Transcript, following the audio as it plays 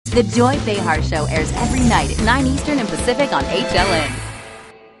The Joy Behar Show airs every night at 9 Eastern and Pacific on HLN.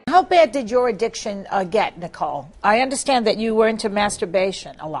 How bad did your addiction get, Nicole? I understand that you were into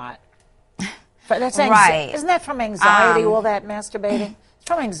masturbation a lot. That's right. Isn't that from anxiety, all that masturbating? It's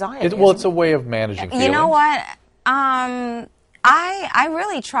from anxiety. Well, it's a way of managing feelings. You know what? I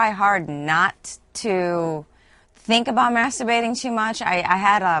really try hard not to think about masturbating too much. I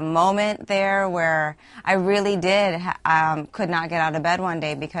had a moment there where I really did could not get out of bed one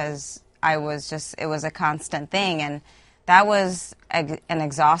day because it was a constant thing, and that was an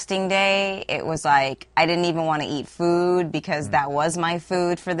exhausting day. It was like I didn't even want to eat food because that was my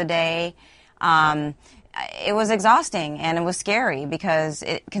food for the day. It was exhausting and it was scary because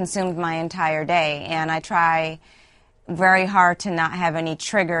it consumed my entire day, and I try very hard to not have any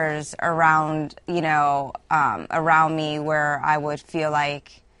triggers around, around me where I would feel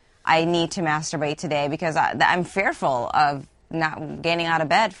like I need to masturbate today because I'm fearful of not getting out of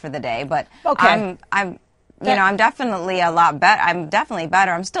bed for the day. But okay. I'm definitely a lot better. I'm definitely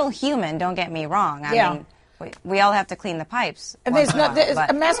better. I'm still human. Don't get me wrong. I mean, we all have to clean the pipes. And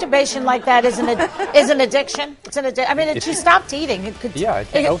a masturbation like that is an addiction. It's an addiction. I mean, she stopped eating. It could. Yeah.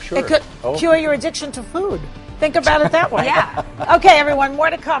 Sure. It could cure your addiction to food. Think about it that way. Yeah. Okay, everyone.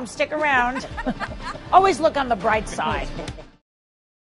 More to come. Stick around. Always look on the bright side.